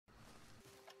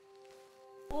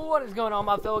What is going on,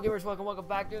 my fellow gamers? Welcome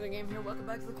back to the game here. Welcome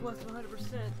back to the quest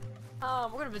 100%.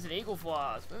 We're gonna visit Eagle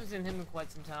Flaws. We haven't seen him in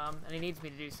quite some time, and he needs me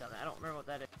to do something. I don't remember what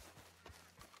that is.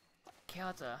 Okay,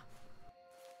 that's an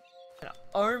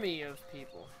army of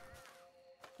people.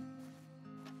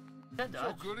 Is that Dutch?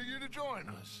 So good of you to join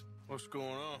us. What's going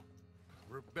on?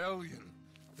 Rebellion.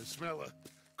 The smell of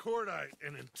cordite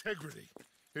and integrity.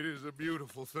 It is a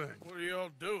beautiful thing. What are y'all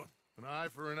doing? An eye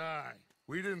for an eye.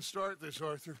 We didn't start this,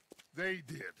 Arthur. They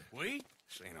did. We?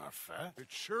 This ain't our fight. It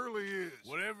surely is.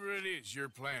 Whatever it is you're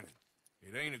planning,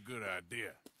 it ain't a good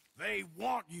idea. They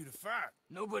want you to fight.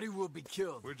 Nobody will be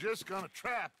killed. We're just gonna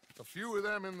trap a few of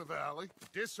them in the valley,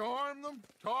 disarm them,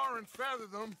 tar and feather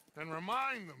them, and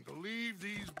remind them to leave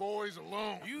these boys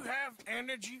alone. You have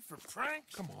energy for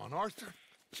pranks? Come on, Arthur.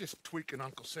 Just tweaking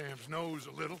Uncle Sam's nose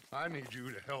a little. I need you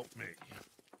to help me.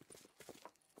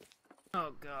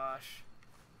 Oh gosh.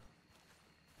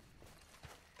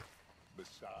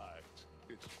 Besides,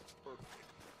 it's perfect.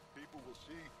 People will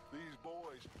see these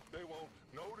boys, they won't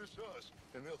notice us,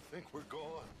 and they'll think we're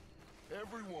gone.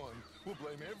 Everyone will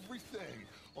blame everything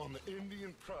on the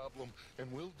Indian problem,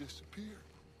 and we'll disappear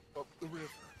up the river.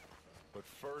 But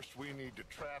first, we need to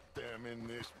trap them in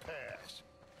this pass.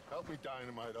 Help me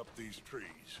dynamite up these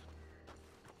trees.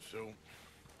 So,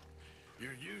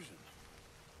 you're using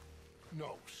them?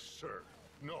 No, sir.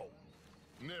 No.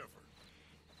 Never.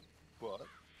 But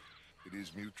it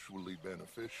is mutually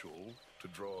beneficial to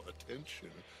draw attention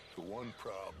to one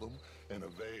problem and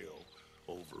avail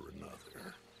over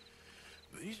another.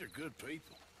 These are good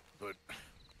people, but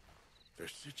their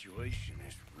situation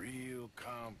is real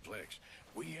complex.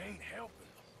 We ain't helping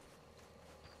them.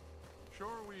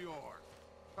 Sure we are.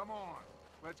 Come on,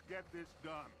 let's get this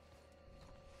done.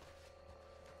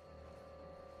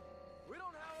 We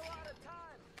don't have a lot of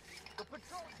time. The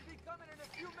patrol should be coming in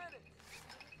a few minutes.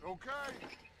 Okay.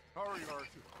 Hurry,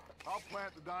 Arthur. I'll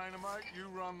plant the dynamite, you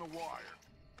run the wire.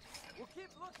 We'll keep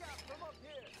lookout from up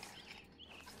here.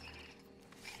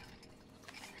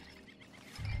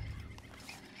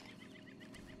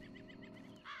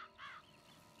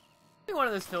 Be one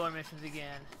of those filler missions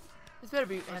again. This better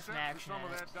be have some action Some in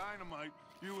of it. that dynamite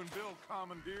you and Bill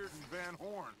commandeered in Van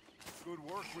Horn. Good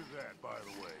work with that, by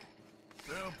the way.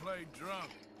 They'll play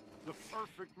drunk. The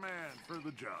perfect man for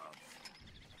the job.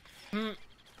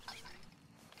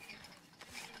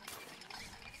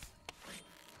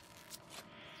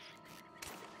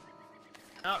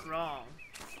 Not wrong.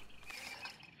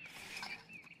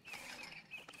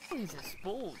 He's a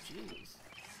spool, jeez.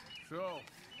 So,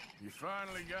 you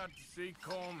finally got to see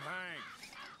Colm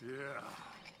Hanks. Yeah.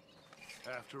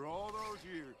 After all those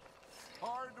years.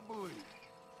 Hard to believe.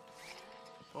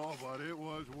 Oh, but it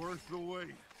was worth the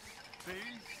wait. See?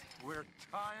 We're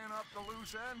tying up the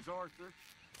loose ends, Arthur.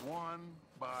 One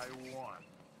by one.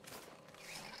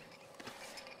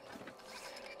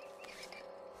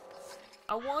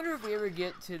 I wonder if we ever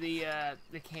get to the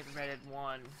Camp Reddit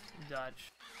 1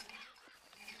 Dutch.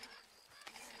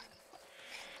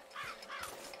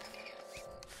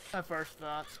 My first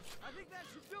thoughts. I think that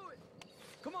should do it.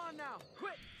 Come on now,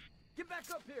 quick! Get back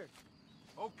up here.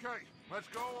 Okay, let's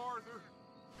go, Arthur.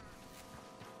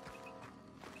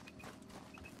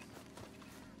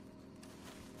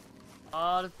 A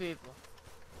lot of people.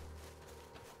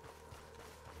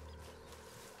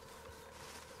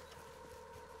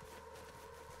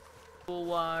 Full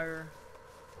wire.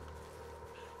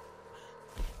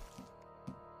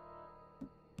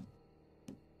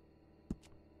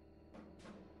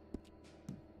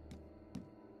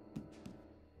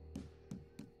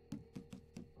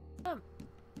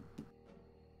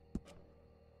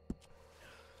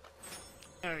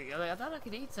 There we go. I thought I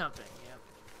could eat something.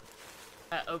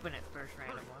 Yep. Open it first,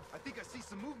 random one. I think I see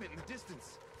some movement in the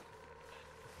distance.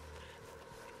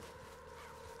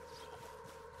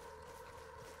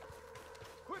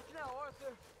 Quick now,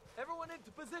 Arthur. Everyone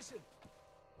into position.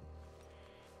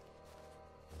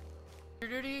 Your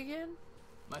duty again?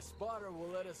 My spotter will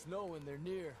let us know when they're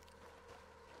near.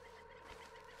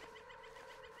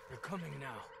 They're coming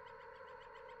now.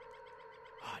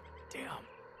 Ah, damn.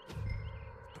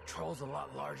 Patrol's a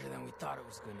lot larger than we thought it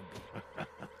was gonna be.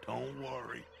 Don't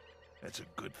worry. That's a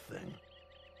good thing.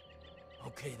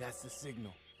 Okay, that's the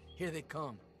signal. Here they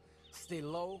come. Stay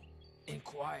low and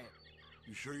quiet.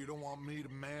 You sure you don't want me to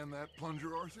man that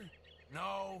plunger, Arthur?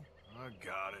 No, I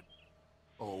got it.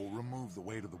 Oh, remove the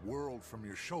weight of the world from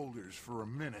your shoulders for a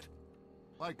minute.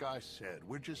 Like I said,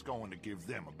 we're just going to give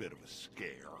them a bit of a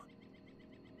scare.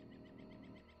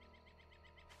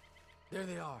 There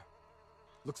they are.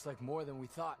 Looks like more than we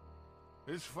thought.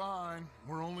 It's fine.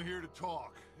 We're only here to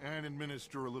talk and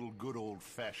administer a little good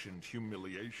old-fashioned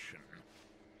humiliation.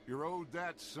 You're owed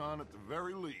that, son, at the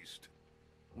very least.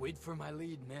 Wait for my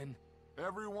lead, men.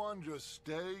 Everyone just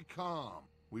stay calm.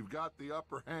 We've got the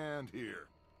upper hand here.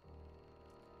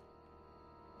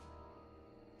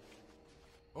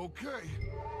 Okay.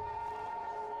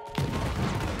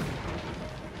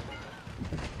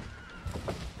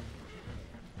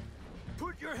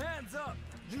 Put your hands up!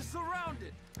 You're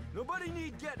surrounded! Nobody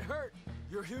need get hurt!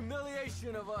 Your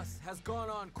humiliation of us has gone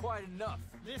on quite enough.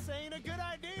 This ain't a good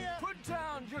idea! Put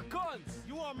down your guns!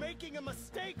 You are making a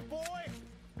mistake, boy!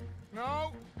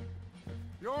 No.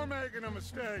 You're making a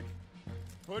mistake.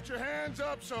 Put your hands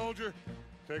up, soldier.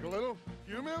 Take a little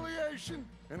humiliation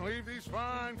and leave these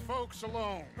fine folks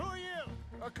alone. Who are you?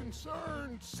 A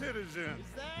concerned citizen.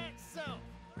 Is that so?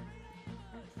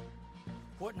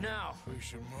 What now? We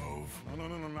should move. No,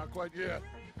 not quite yet.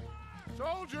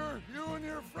 Soldier, you and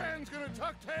your friends gonna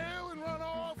tuck tail and run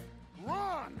off?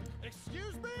 Run!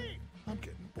 Excuse me? I'm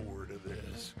getting bored of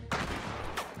this.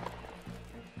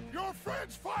 Your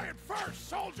friends fired first,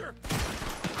 soldier!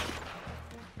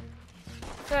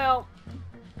 Well,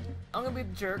 I'm gonna be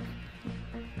the jerk.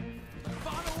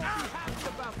 Father won't be happy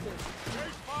about this!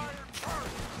 They fired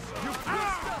first! You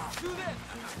pushed us to this!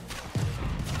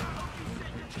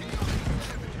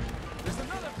 There's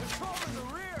another patrol in the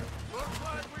rear! Looks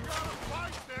like we got a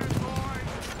fight then,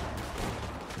 boys!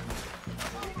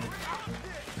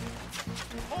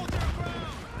 Hold your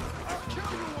ground! I'll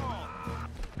kill you all!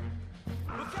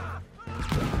 Look out!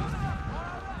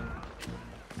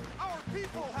 Our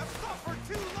people have suffered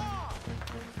too long!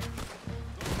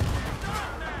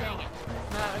 Dang it.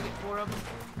 Nah, I get 4 of them.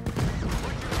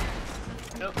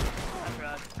 Nope. I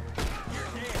tried.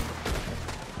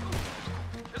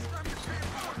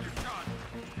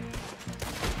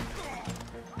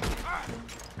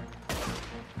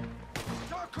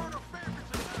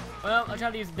 Well, I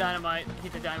tried to use the dynamite,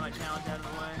 get the dynamite challenge out of the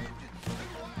way.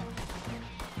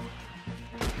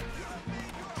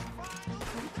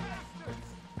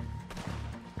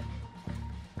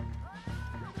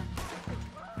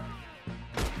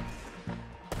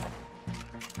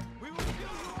 We will kill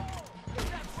you all, if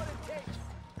that's what it takes!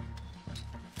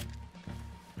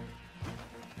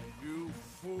 You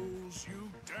fools, you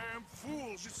damn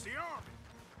fools. It's the army.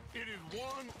 It is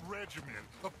one regiment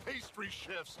of pastry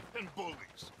chefs and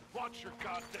bullies. Watch your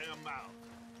goddamn mouth.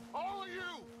 All of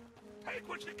you, take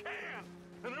what you can,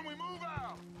 and then we move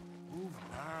out. Move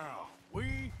now.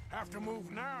 We have to move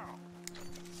now.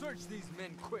 Search these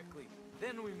men quickly,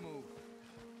 then we move.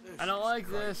 I don't like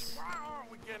this. Why aren't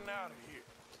we getting out of here?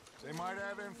 They might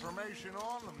have information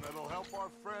on them that'll help our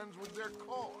friends with their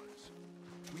cause.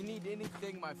 We need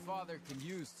anything my father can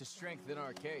use to strengthen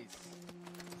our case.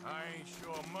 I ain't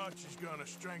sure much is gonna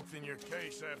strengthen your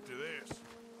case after this.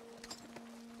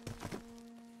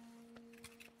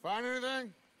 Find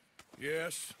anything?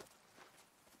 Yes.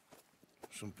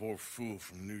 Some poor fool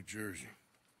from New Jersey.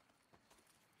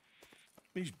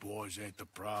 These boys ain't the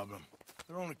problem.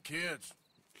 They're only kids.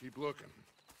 Keep looking.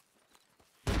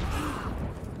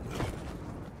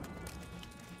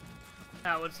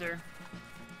 What's there?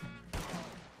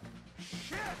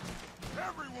 Shit!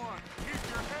 Everyone, keep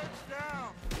your heads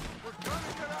down. We're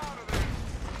gonna get out of this.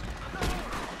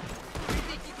 You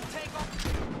think you can take off?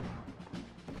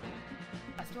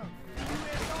 I still have...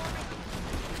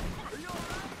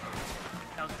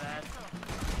 That was bad.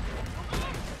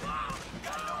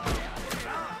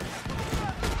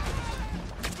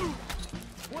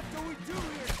 What do we do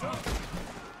here, son?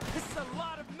 This is a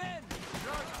lot of men!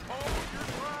 Just hold your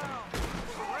ground.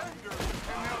 Surrender,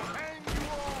 and they'll hang you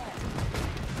all.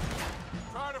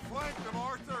 Try to flank them,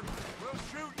 Arthur. We'll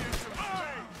shoot you some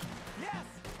space. Yes!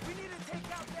 We need to take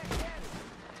out that cannon!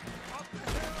 Up the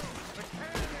hill, the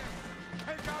cannon.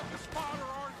 Take out the spotter,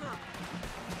 Arthur.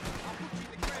 I'll put you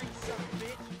in the ground, you son of a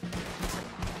bitch!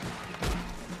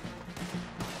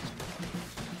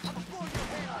 I'ma blow your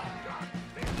head off!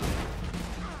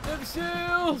 Them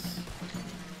seals!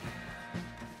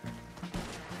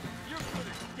 You're good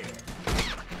as dead!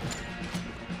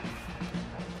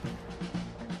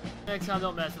 Next time,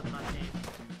 don't mess with my team.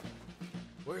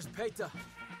 Where's Peta?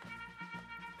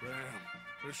 Damn.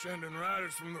 They're sending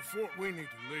riders from the fort. We need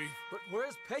to leave. But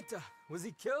where's Peta? Was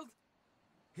he killed?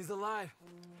 He's alive.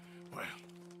 Well,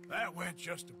 that went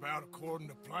just about according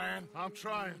to plan. I'm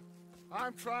trying.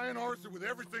 I'm trying, Arthur, with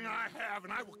everything I have,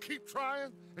 and I will keep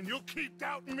trying, and you'll keep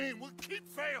doubting me, and we'll keep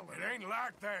failing. It ain't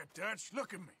like that, Dutch.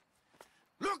 Look at me.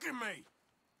 Look at me!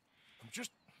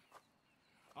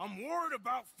 I'm worried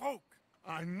about folk.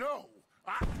 I know.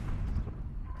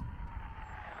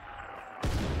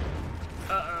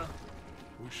 Uh-oh.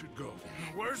 We should go.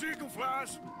 Where's Eagle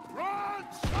Flies? Run,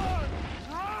 son!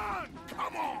 Run!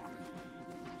 Come on!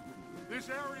 This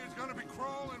area is gonna be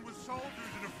crawling with soldiers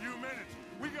in a few minutes.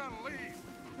 We gotta leave.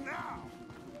 Now!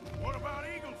 What about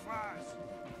eagle flies?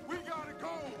 We gotta go,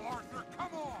 Arthur.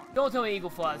 Come on! Don't tell me Eagle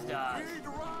Flies dies. We need to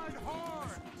ride hard.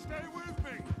 Stay with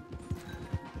me.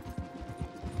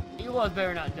 Eagle Flies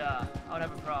better not die. I would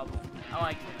have a problem. I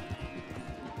like it.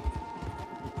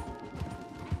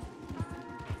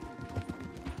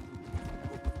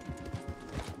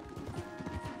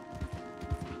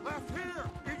 Left here,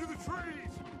 into the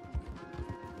trees.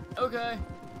 Okay.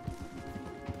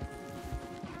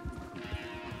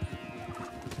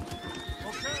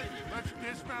 Okay, let's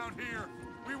dismount here.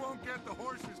 We won't get the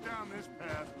horses down this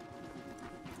path.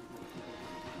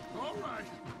 All right,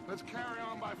 let's carry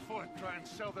on by foot. Try and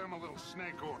sell them a little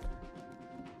snake oil.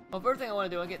 Well, first thing I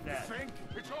want to do, I get that. Think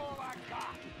it's all I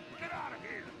got. Get out of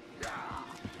here. Yeah.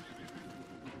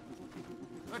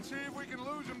 Let's see if we can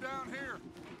lose them down here.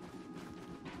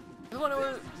 I want to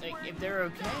know like, if they're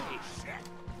okay. Shit.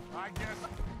 I guess.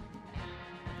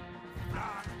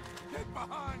 Get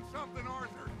behind something,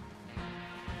 Arthur.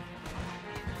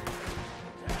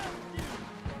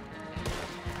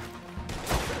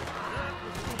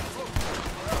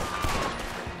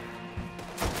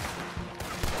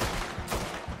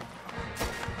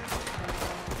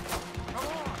 Come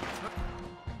on.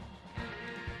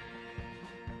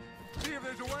 See if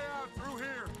there's a way out through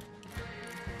here.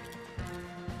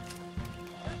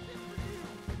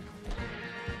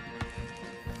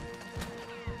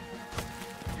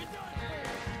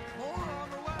 More on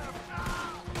the left.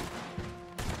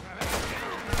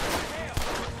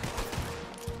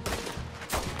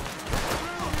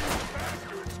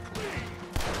 Bastards clean.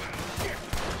 Shit.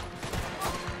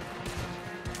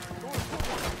 Going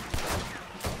forward.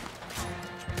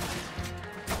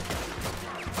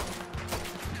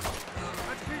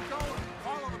 Let's keep going.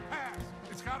 Follow the path.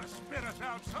 It's got to spit us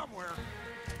out somewhere.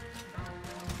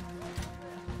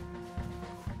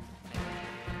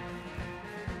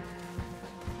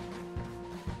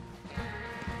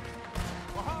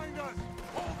 Behind us!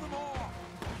 Hold them off!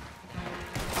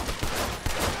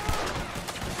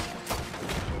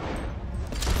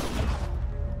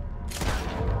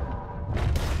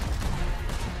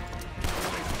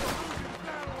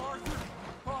 Battle, Arthur!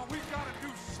 Oh, we gotta do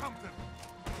something!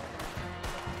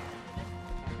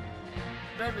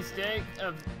 Bad mistake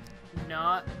of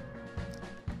not.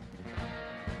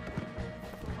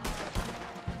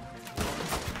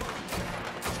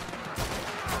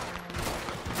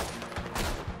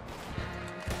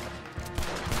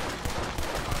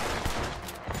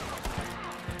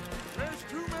 There's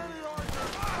too many, Arthur!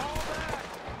 Fall back!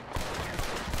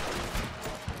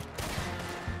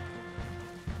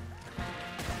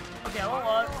 Okay, I I won't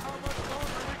don't lie. know how much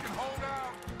longer we can hold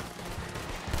out.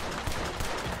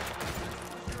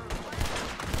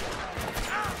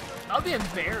 I'll be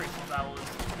embarrassed if I was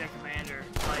their commander.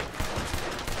 Like,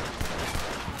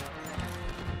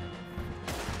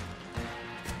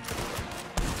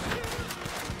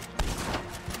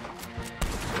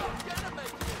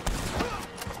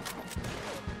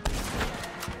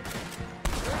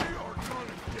 They are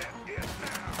gonna get it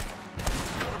now!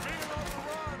 We're being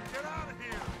overrun! Get out of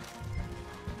here!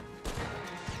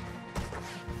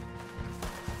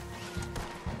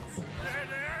 Dead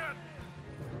end.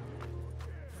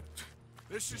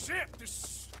 This is it.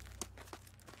 This.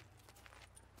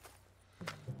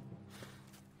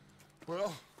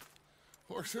 Well,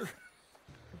 Arthur,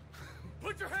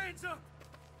 Put your hands up.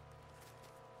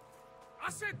 I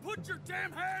said, put your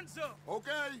damn hands up.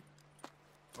 okay.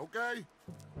 Okay.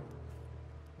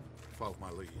 Follow my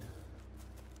lead.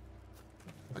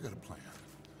 I got a plan.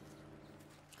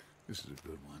 This is a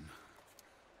good one.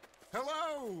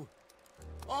 Hello,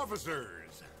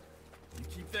 officers. You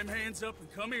keep them hands up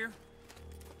and come here.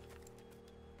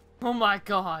 oh my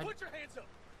god. Put your hands up.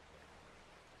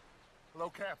 Hello,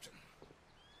 Captain.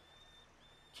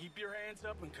 Keep your hands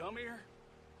up and come here.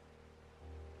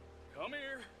 Come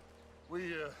here.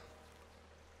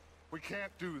 We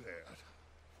can't do that.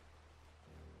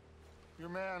 Your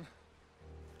man...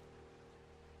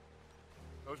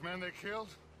 Those men they killed?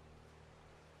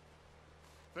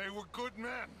 They were good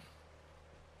men.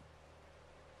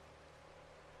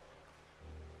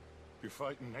 You're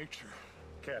fighting nature,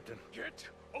 Captain. Get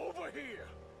over here.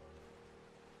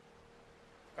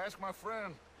 Ask my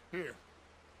friend here.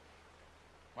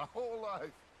 My whole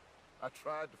life, I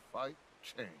tried to fight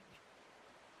change.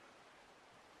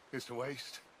 It's a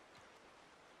waste.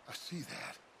 I see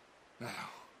that now.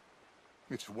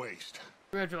 It's a waste.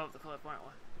 We're gonna jump off the cliff, aren't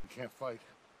we? You can't fight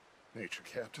nature,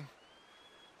 Captain.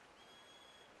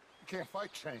 You can't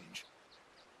fight change.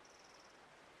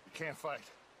 You can't fight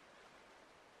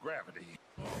gravity.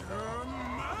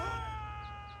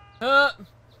 Exactly,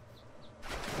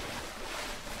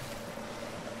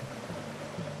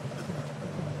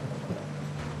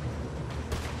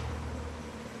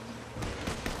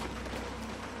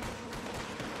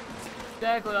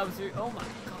 officer. Oh my god,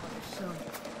 there's so much.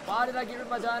 Why did I get rid of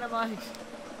my dynamite?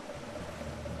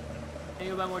 I need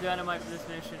to go buy more dynamite for this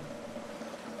mission.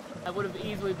 That would have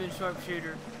easily been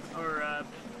sharpshooter, or I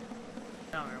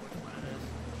don't remember which one it is.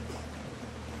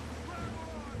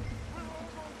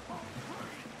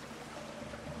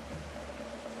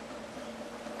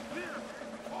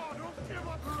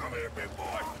 Come here, big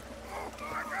boy. Oh,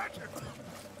 I got you.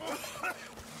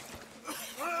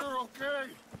 You're okay.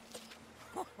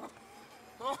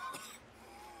 Oh,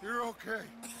 you're okay.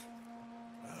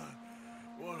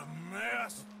 What a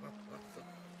mess.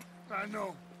 I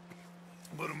know,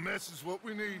 but a mess is what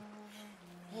we need.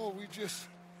 Oh, we just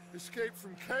escaped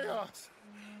from chaos.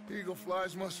 Eagle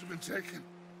flies must have been taken.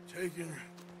 Taken or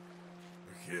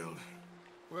killed?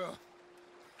 Well,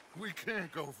 we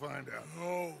can't go find out.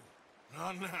 No,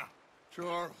 not now.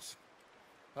 Charles,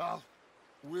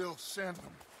 we'll send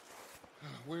them.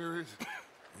 Where is it?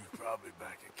 He's probably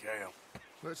back at camp.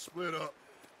 Let's split up.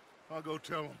 I'll go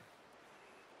tell them.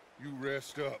 You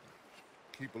rest up.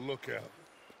 Keep a lookout.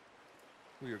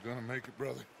 We are gonna make it,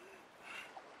 brother.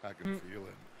 I can feel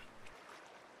it.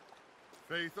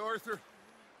 Faith, Arthur.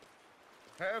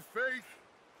 Have faith.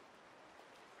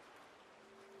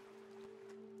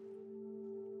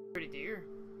 Pretty dear.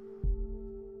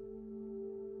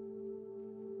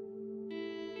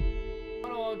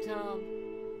 What a long time.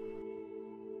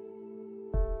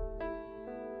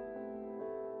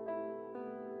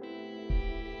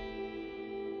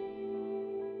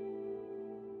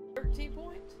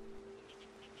 Points?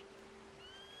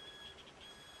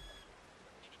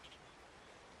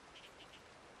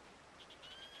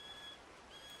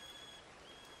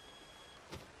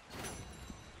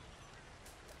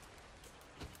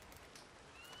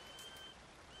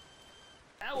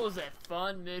 That was a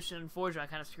fun mission. Unfortunately, I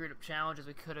kind of screwed up challenges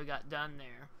we could have got done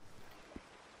there.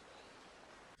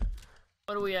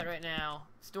 What are we at right now?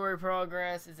 Story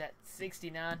progress is at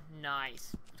 69.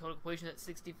 Nice. Total completion at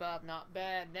 65. Not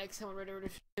bad. Next time we're ready to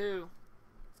do.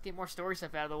 Let's get more story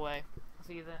stuff out of the way. I'll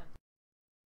see you then.